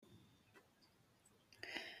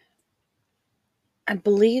I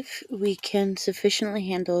believe we can sufficiently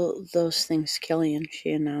handle those things, Killian,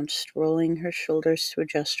 she announced, rolling her shoulders to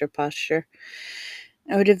adjust her posture.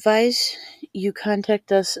 I would advise you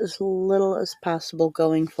contact us as little as possible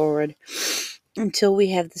going forward until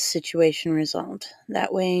we have the situation resolved.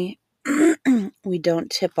 That way, we don't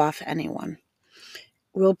tip off anyone.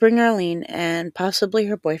 We'll bring Arlene and possibly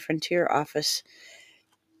her boyfriend to your office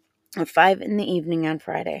at 5 in the evening on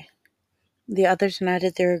Friday. The others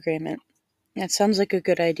nodded their agreement. That sounds like a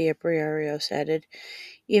good idea, Briarios added.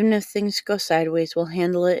 Even if things go sideways, we'll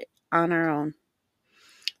handle it on our own.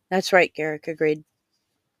 That's right, Garrick agreed.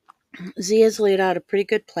 Zia's laid out a pretty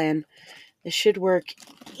good plan. This should work,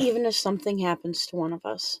 even if something happens to one of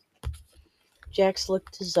us. Jax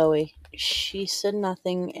looked to Zoe. She said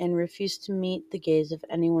nothing and refused to meet the gaze of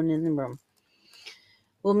anyone in the room.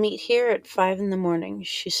 We'll meet here at 5 in the morning,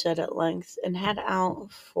 she said at length, and head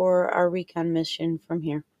out for our recon mission from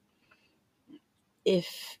here.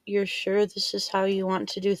 If you're sure this is how you want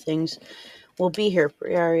to do things, we'll be here,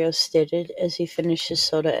 Briario stated as he finished his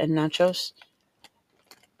soda and nachos.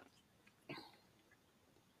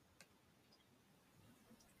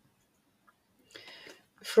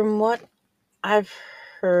 From what I've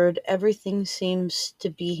heard, everything seems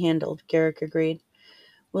to be handled, Garrick agreed.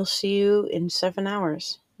 We'll see you in 7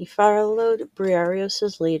 hours. He followed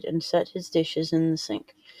Briarios' lead and set his dishes in the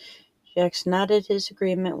sink. Jax nodded his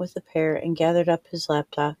agreement with the pair and gathered up his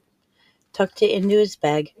laptop, tucked it into his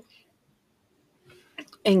bag,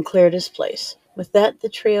 and cleared his place. With that, the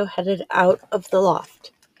trio headed out of the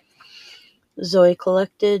loft. Zoe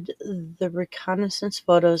collected the reconnaissance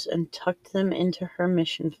photos and tucked them into her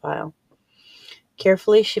mission file.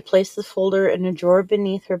 Carefully, she placed the folder in a drawer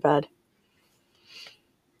beneath her bed.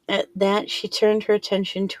 At that, she turned her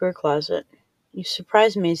attention to her closet. You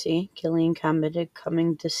surprise me, Z, Killian commented,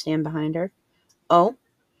 coming to stand behind her. Oh?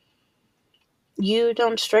 You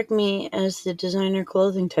don't strike me as the designer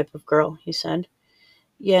clothing type of girl, he said.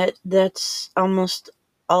 Yet that's almost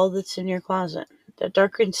all that's in your closet. That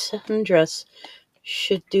dark green sundress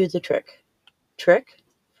should do the trick. Trick?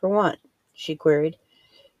 For what? She queried.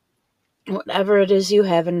 Whatever it is you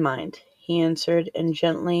have in mind, he answered, and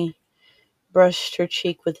gently brushed her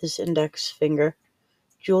cheek with his index finger.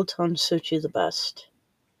 Jewel tones suit you the best.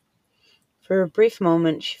 For a brief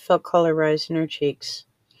moment, she felt color rise in her cheeks.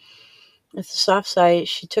 With a soft sigh,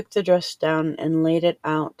 she took the dress down and laid it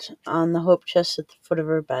out on the hope chest at the foot of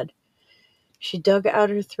her bed. She dug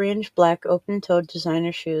out her 3-inch black open-toed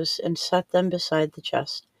designer shoes and set them beside the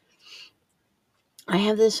chest. I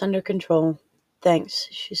have this under control. Thanks,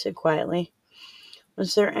 she said quietly.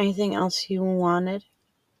 Was there anything else you wanted?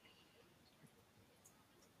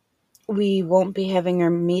 We won't be having our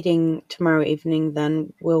meeting tomorrow evening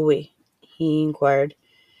then, will we? He inquired.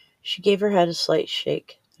 She gave her head a slight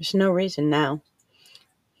shake. There's no reason now.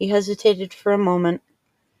 He hesitated for a moment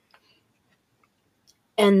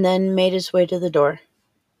and then made his way to the door.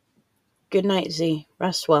 Good night, Z.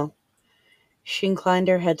 Rest well. She inclined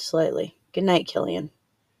her head slightly. Good night, Killian.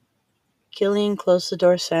 Killian closed the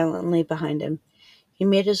door silently behind him. He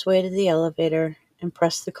made his way to the elevator and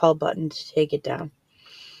pressed the call button to take it down.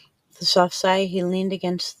 With a soft sigh, he leaned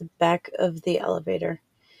against the back of the elevator.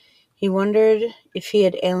 He wondered if he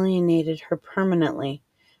had alienated her permanently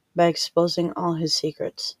by exposing all his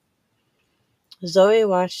secrets. Zoe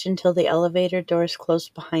watched until the elevator doors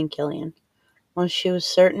closed behind Killian. Once she was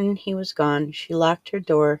certain he was gone, she locked her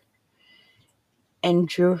door and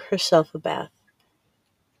drew herself a bath.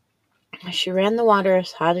 She ran the water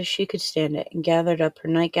as hot as she could stand it and gathered up her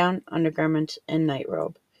nightgown, undergarments, and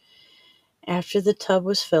nightrobe. After the tub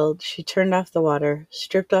was filled, she turned off the water,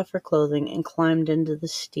 stripped off her clothing, and climbed into the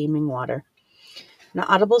steaming water. An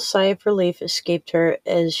audible sigh of relief escaped her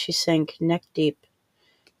as she sank neck deep.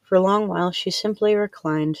 For a long while, she simply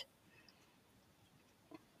reclined,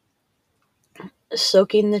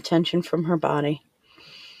 soaking the tension from her body.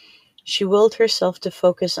 She willed herself to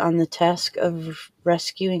focus on the task of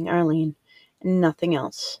rescuing Arlene and nothing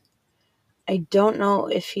else. I don't know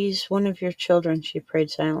if he's one of your children, she prayed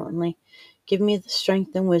silently. Give me the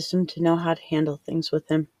strength and wisdom to know how to handle things with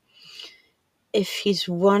him. If he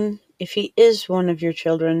is one of your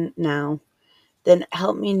children now, then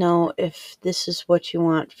help me know if this is what you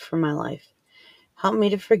want for my life. Help me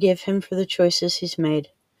to forgive him for the choices he's made,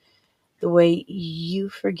 the way you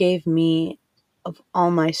forgave me of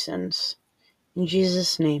all my sins. In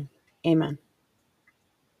Jesus' name, amen.